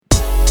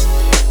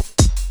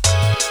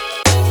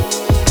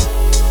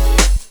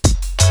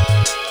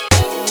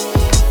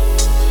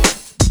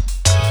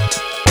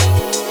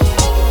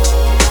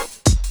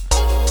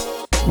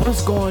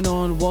going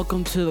on?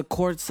 Welcome to the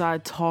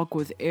Courtside Talk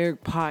with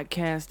Eric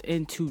podcast.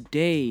 And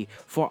today,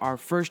 for our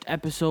first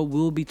episode,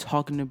 we'll be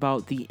talking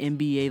about the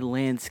NBA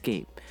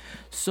landscape.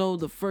 So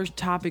the first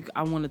topic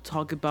I want to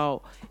talk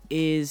about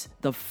is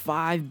the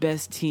 5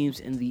 best teams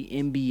in the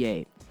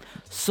NBA.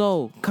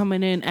 So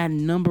coming in at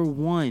number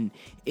 1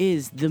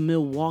 is the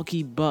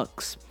Milwaukee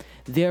Bucks.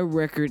 Their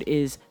record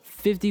is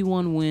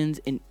 51 wins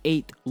and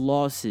 8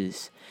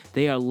 losses.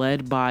 They are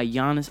led by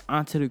Giannis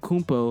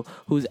Antetokounmpo,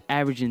 who's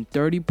averaging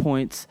 30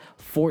 points,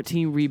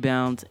 14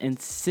 rebounds, and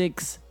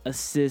 6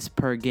 assists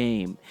per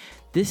game.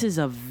 This is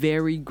a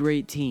very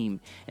great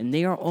team, and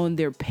they are on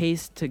their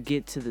pace to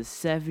get to the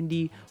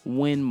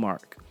 70-win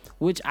mark,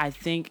 which I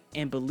think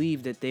and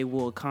believe that they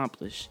will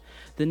accomplish.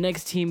 The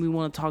next team we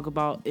want to talk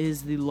about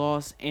is the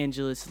Los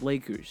Angeles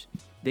Lakers.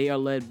 They are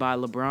led by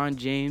LeBron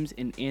James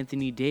and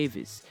Anthony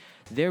Davis.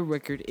 Their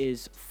record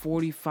is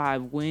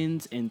 45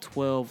 wins and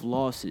 12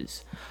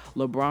 losses.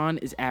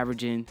 LeBron is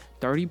averaging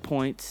 30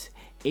 points,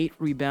 8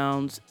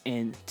 rebounds,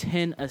 and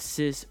 10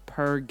 assists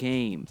per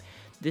game.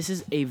 This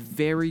is a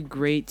very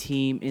great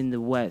team in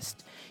the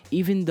West.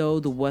 Even though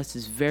the West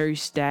is very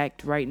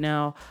stacked right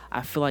now,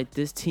 I feel like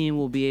this team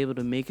will be able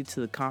to make it to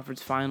the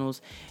conference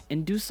finals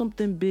and do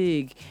something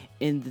big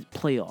in the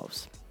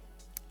playoffs.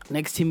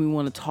 Next team we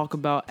want to talk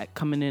about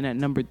coming in at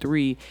number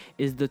 3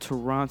 is the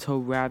Toronto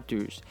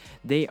Raptors.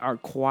 They are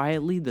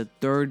quietly the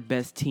 3rd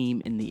best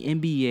team in the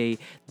NBA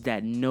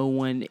that no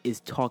one is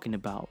talking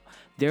about.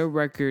 Their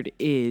record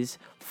is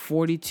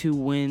 42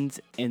 wins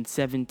and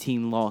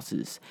 17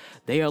 losses.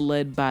 They are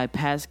led by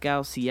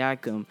Pascal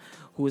Siakam,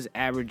 who is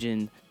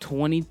averaging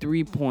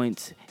 23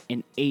 points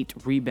and 8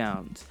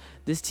 rebounds.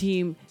 This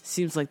team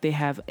seems like they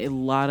have a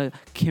lot of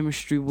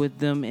chemistry with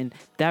them, and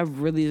that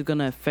really is going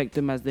to affect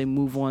them as they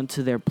move on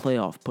to their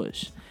playoff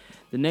push.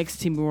 The next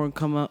team we want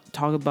to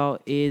talk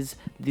about is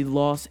the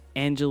Los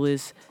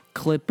Angeles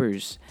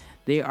Clippers.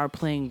 They are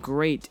playing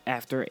great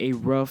after a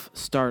rough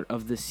start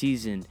of the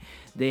season.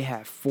 They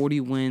have 40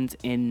 wins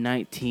and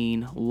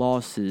 19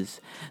 losses.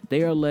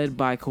 They are led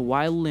by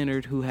Kawhi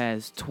Leonard, who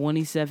has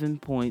 27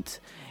 points,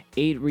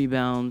 8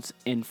 rebounds,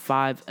 and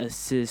 5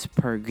 assists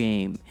per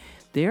game.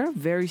 They're a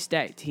very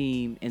stacked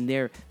team, and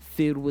they're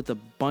filled with a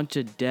bunch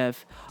of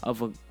depth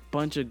of a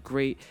bunch of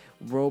great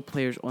role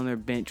players on their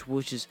bench,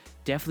 which is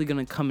definitely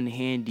going to come in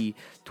handy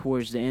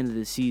towards the end of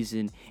the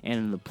season and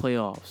in the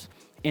playoffs.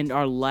 And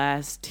our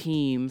last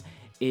team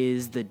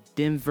is the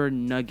Denver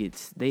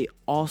Nuggets. They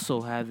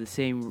also have the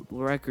same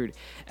record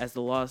as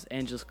the Los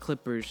Angeles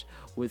Clippers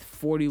with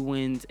 40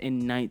 wins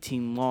and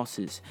 19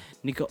 losses.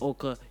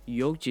 Nikola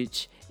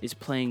Jokic is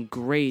playing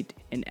great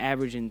and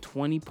averaging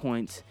 20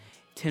 points,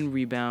 10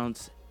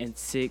 rebounds, and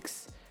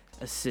 6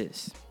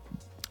 assists.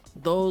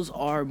 Those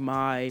are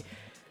my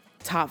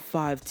top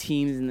 5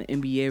 teams in the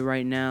NBA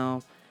right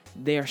now.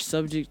 They are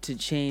subject to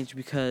change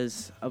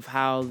because of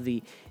how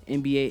the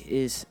NBA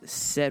is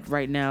set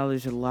right now.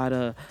 There's a lot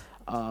of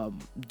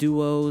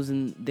duos,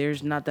 and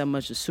there's not that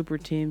much a super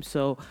team,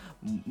 so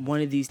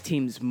one of these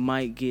teams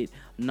might get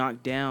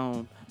knocked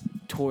down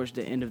towards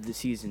the end of the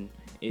season.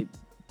 It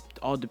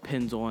all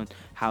depends on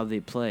how they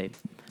play.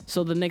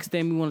 So the next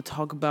thing we want to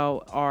talk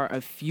about are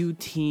a few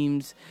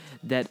teams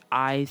that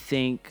I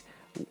think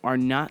are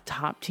not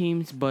top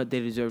teams, but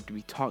they deserve to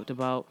be talked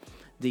about.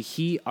 The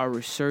Heat are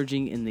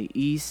resurging in the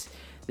East.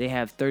 They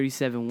have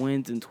 37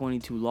 wins and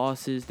 22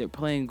 losses. They're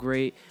playing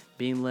great,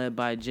 being led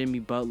by Jimmy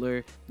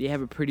Butler. They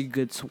have a pretty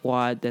good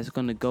squad that's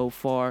going to go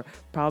far,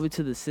 probably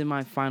to the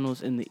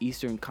semifinals in the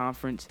Eastern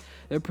Conference.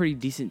 They're a pretty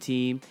decent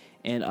team,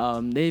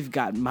 and they've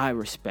got my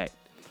respect.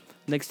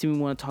 Next team we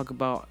want to talk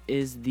about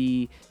is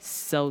the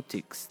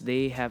Celtics.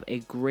 They have a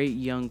great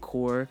young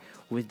core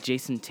with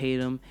Jason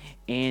Tatum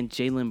and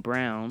Jaylen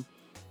Brown.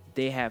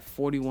 They have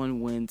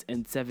 41 wins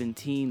and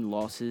 17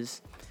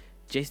 losses.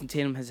 Jason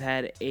Tatum has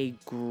had a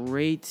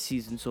great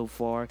season so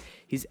far.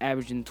 He's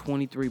averaging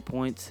 23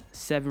 points,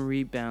 7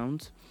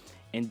 rebounds,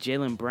 and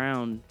Jaylen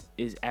Brown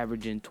is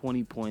averaging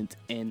 20 points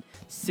and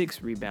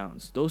 6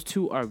 rebounds. Those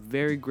two are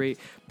very great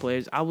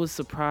players. I was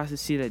surprised to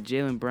see that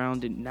Jaylen Brown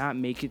did not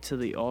make it to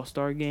the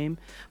All-Star game,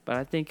 but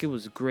I think it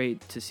was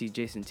great to see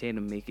Jason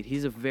Tatum make it.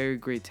 He's a very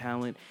great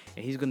talent,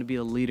 and he's going to be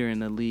a leader in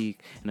the league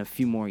in a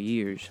few more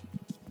years.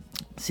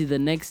 See, the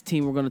next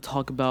team we're going to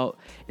talk about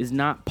is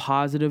not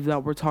positive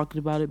that we're talking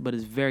about it, but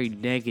is very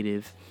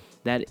negative.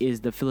 That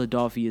is the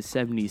Philadelphia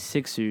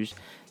 76ers.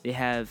 They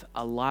have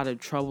a lot of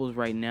troubles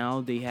right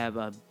now. They have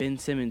Ben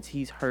Simmons.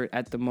 He's hurt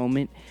at the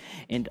moment.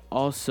 And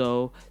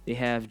also, they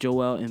have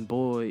Joel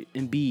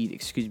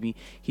Embiid.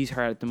 He's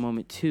hurt at the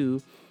moment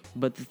too.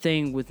 But the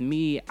thing with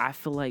me, I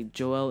feel like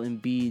Joel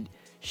Embiid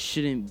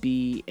shouldn't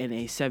be in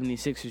a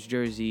 76ers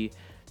jersey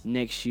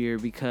next year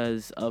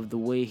because of the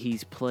way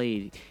he's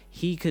played.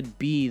 He could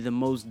be the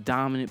most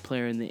dominant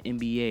player in the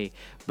NBA,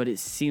 but it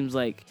seems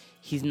like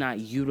he's not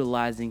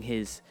utilizing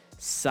his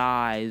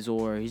size,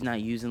 or he's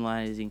not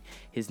utilizing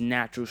his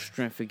natural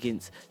strength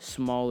against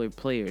smaller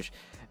players.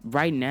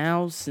 Right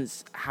now,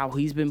 since how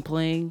he's been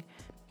playing,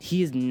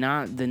 he is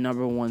not the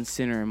number one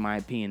center in my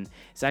opinion.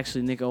 It's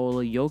actually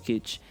Nikola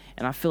Jokic,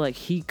 and I feel like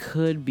he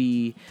could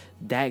be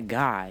that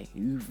guy.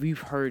 We've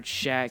heard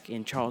Shaq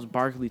and Charles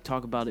Barkley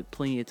talk about it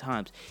plenty of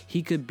times.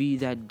 He could be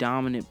that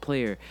dominant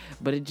player,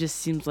 but it just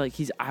seems like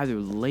he's either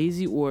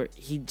lazy or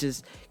he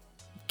just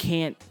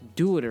can't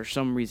do it for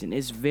some reason.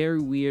 It's very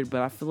weird,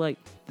 but I feel like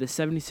the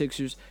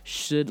 76ers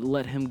should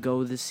let him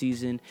go this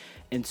season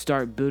and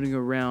start building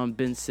around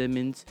Ben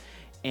Simmons.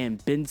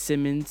 And Ben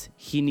Simmons,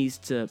 he needs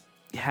to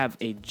have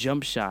a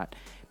jump shot,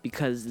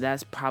 because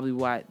that's probably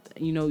why,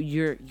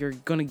 you're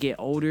going to get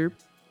older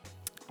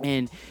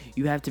and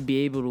you have to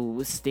be able to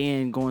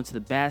withstand going to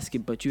the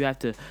basket, but you have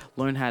to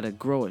learn how to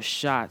grow a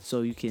shot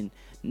so you can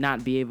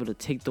not be able to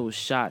take those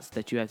shots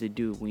that you have to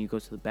do when you go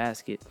to the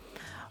basket.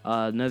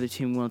 Another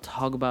team we want to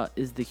talk about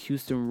is the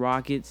Houston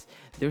Rockets.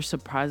 They're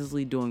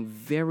surprisingly doing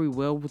very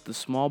well with the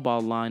small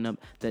ball lineup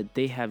that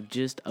they have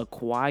just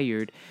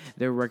acquired.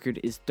 Their record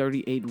is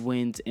 38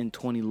 wins and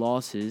 20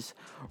 losses.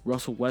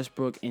 Russell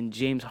Westbrook and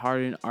James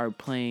Harden are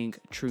playing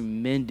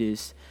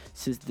tremendous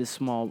since the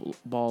small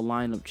ball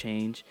lineup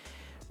change.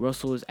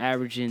 Russell is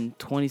averaging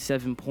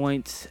 27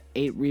 points,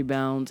 8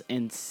 rebounds,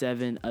 and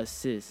 7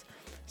 assists.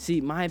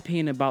 See, my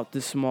opinion about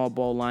this small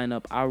ball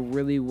lineup, I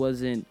really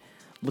wasn't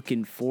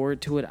looking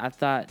forward to it. I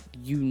thought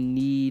you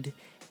need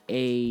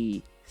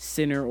a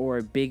center or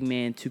a big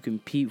man to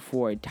compete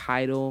for a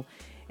title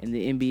in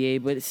the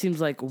NBA, but it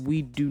seems like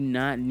we do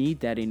not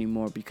need that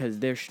anymore because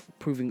they're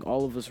proving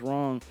all of us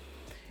wrong.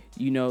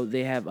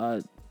 They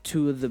have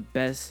two of the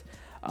best.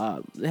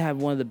 They have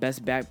one of the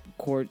best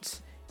backcourts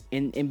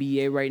in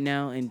NBA right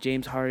now, in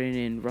James Harden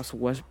and Russell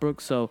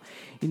Westbrook. So,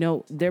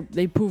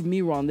 they proved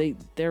me wrong.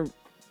 They're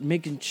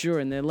making sure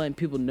and they're letting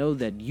people know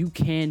that you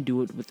can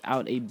do it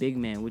without a big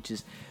man, which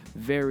is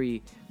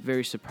very,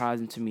 very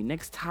surprising to me.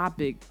 Next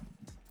topic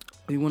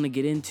we want to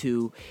get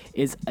into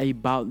is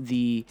about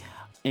the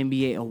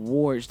NBA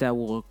awards that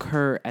will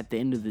occur at the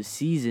end of the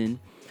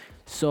season.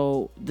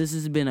 So this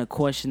has been a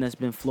question that's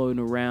been floating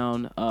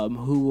around,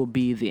 who will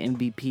be the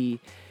MVP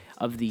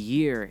of the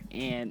year,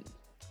 and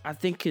I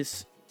think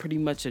it's pretty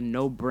much a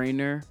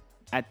no-brainer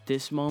at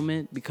this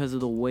moment because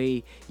of the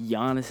way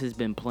Giannis has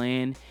been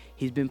playing.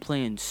 He's been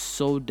playing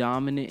so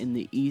dominant in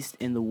the East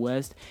and the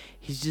West.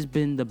 He's just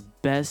been the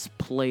best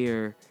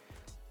player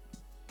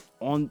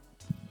on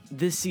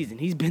this season.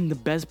 He's been the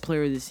best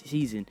player this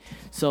season.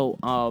 So,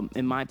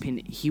 in my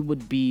opinion, he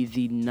would be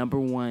the number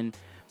one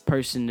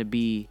person to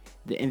be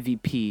the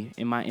MVP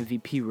in my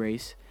MVP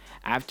race.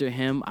 After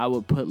him, I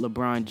would put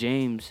LeBron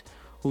James,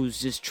 who's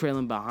just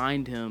trailing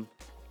behind him.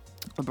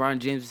 LeBron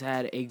James has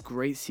had a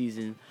great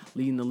season,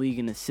 leading the league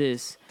in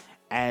assists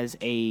as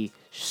a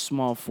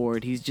small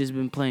forward. He's just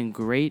been playing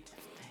great.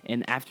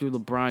 And after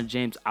LeBron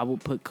James, I will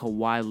put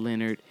Kawhi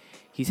Leonard.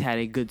 He's had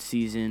a good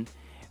season,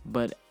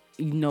 but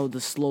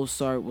the slow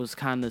start was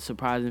kind of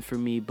surprising for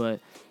me, but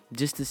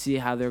just to see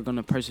how they're going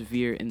to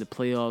persevere in the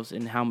playoffs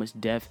and how much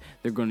depth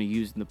they're going to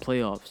use in the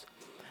playoffs.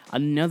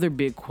 Another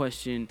big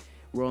question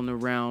rolling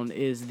around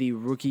is the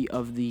Rookie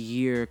of the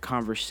Year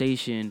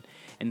conversation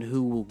and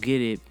who will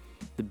get it.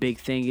 The big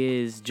thing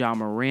is Ja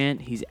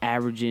Morant. He's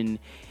averaging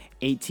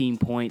 18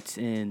 points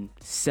and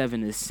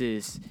 7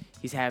 assists.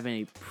 He's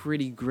having a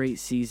pretty great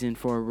season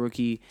for a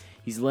rookie.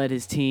 He's led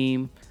his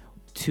team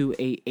to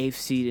a 8th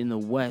seed in the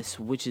West,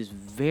 which is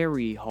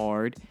very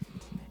hard.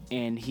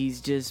 And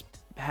he's just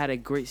had a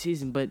great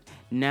season. But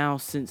now,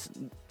 since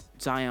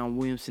Zion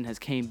Williamson has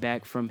came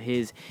back from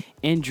his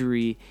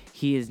injury,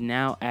 he is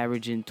now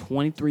averaging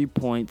 23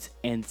 points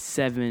and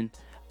 7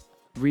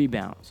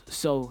 rebounds.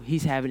 So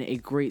he's having a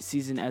great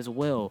season as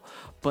well.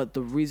 But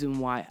the reason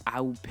why I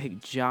would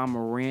pick Ja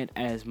Morant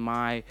as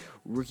my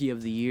Rookie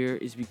of the Year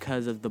is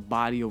because of the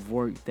body of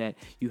work that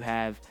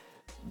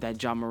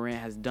Ja Morant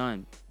has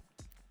done.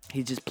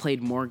 He just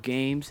played more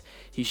games.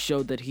 He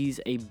showed that he's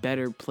a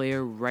better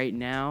player right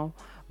now.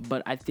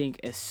 But I think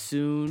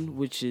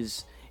which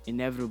is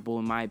inevitable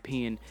in my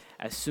opinion,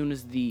 as soon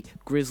as the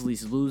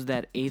Grizzlies lose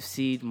that 8th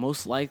seed,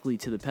 most likely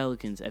to the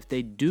Pelicans, if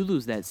they do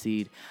lose that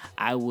seed,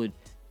 I would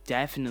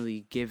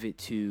definitely give it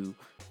to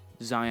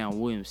Zion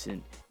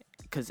Williamson,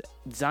 because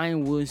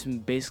Zion Williamson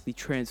basically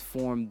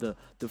transformed the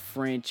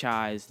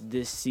franchise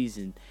this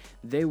season.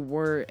 They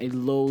were a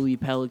lowly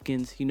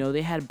Pelicans.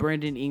 They had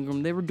Brandon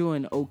Ingram. They were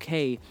doing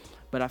okay,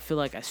 but I feel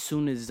like as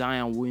soon as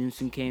Zion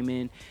Williamson came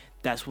in,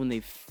 that's when they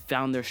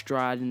found their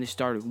stride and they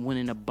started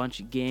winning a bunch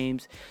of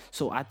games.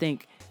 So I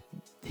think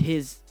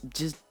his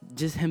just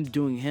him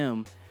doing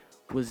him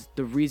was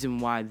the reason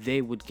why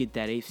they would get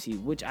that 8th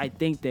seed, which I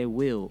think they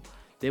will.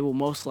 They will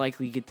most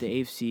likely get the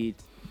 8th seed.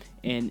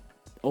 And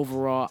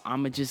overall,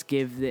 I'm going to just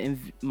give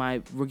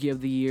my Rookie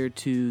of the Year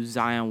to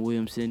Zion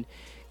Williamson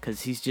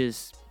because he's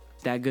just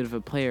that good of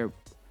a player.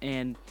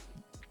 And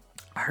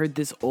I heard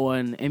this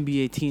on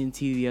NBA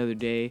TNT the other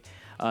day.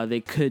 They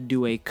could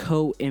do a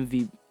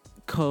co-Rookie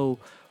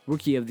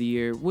of the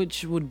Year,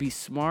 which would be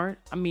smart.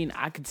 I mean,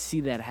 I could see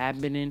that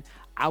happening.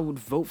 I would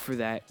vote for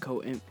that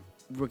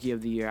co-Rookie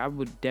of the Year. I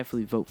would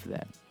definitely vote for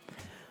that.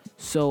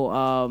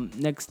 So,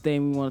 next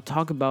thing we want to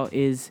talk about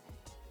is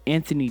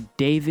Anthony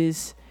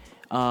Davis,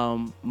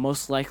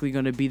 most likely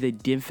going to be the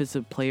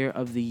defensive player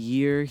of the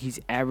year. He's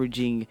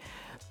averaging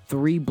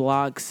 3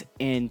 blocks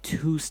and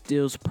 2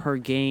 steals per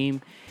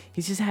game.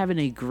 He's just having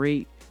a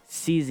great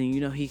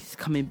season. He's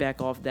coming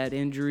back off that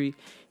injury.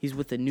 He's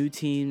with a new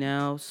team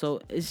now.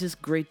 So it's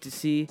just great to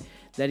see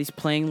that he's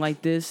playing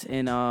like this.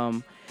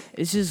 And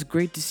it's just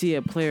great to see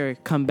a player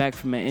come back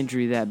from an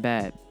injury that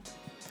bad.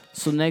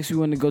 So next we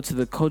want to go to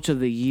the coach of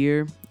the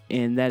year,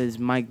 and that is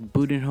Mike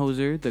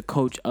Budenholzer, the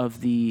coach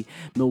of the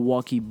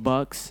Milwaukee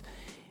Bucks.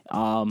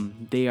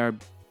 They are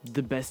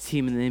the best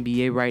team in the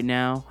NBA right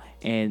now,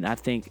 and I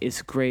think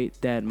it's great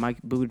that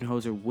Mike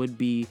Budenholzer would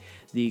be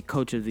the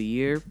coach of the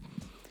year.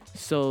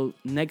 So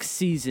next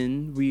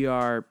season, we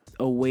are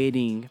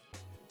awaiting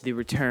the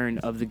return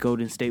of the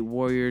Golden State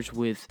Warriors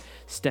with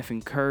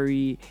Stephen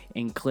Curry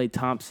and Klay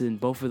Thompson.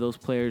 Both of those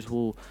players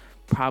will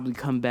probably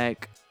come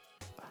back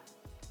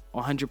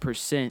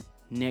 100%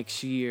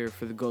 next year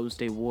for the Golden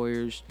State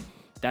Warriors.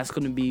 That's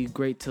going to be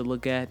great to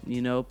look at,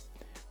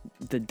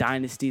 the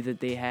dynasty that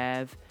they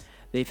have.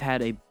 They've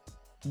had a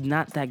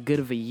not that good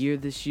of a year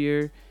this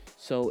year,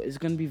 so it's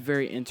going to be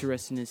very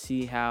interesting to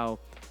see how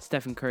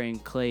Stephen Curry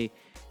and Klay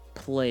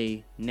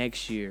play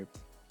next year.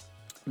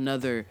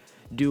 Another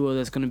duo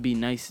that's going to be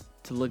nice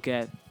to look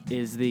at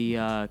is the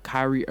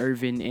Kyrie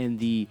Irving and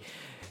the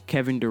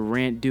Kevin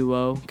Durant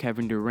duo.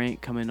 Kevin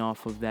Durant coming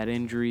off of that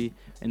injury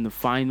in the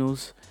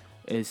finals.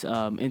 It's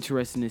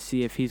interesting to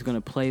see if he's going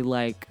to play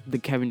like the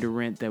Kevin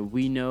Durant that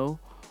we know,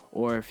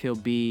 or if he'll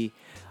be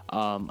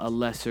a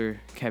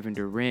lesser Kevin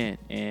Durant.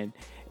 And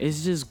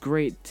it's just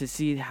great to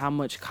see how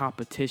much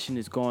competition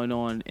is going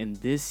on in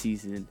this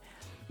season,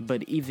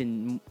 but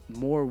even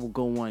more will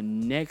go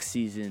on next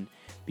season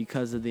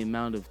because of the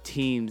amount of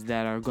teams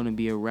that are going to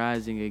be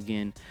arising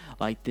again,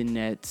 like the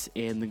Nets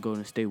and the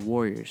Golden State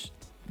Warriors.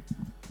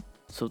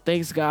 So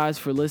thanks, guys,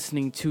 for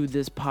listening to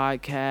this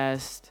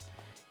podcast.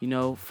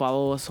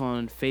 Follow us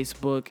on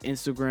Facebook,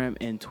 Instagram,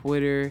 and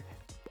Twitter,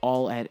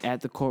 all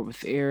at the Court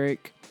with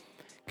Eric.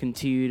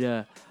 Continue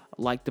to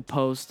like the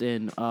post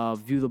and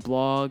view the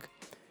blog.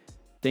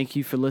 Thank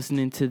you for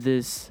listening to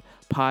this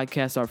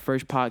podcast, our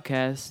first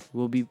podcast.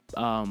 We'll be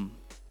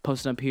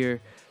posting up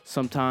here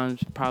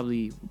sometimes,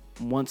 probably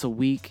once a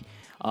week.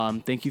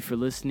 Thank you for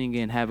listening,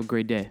 and have a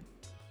great day.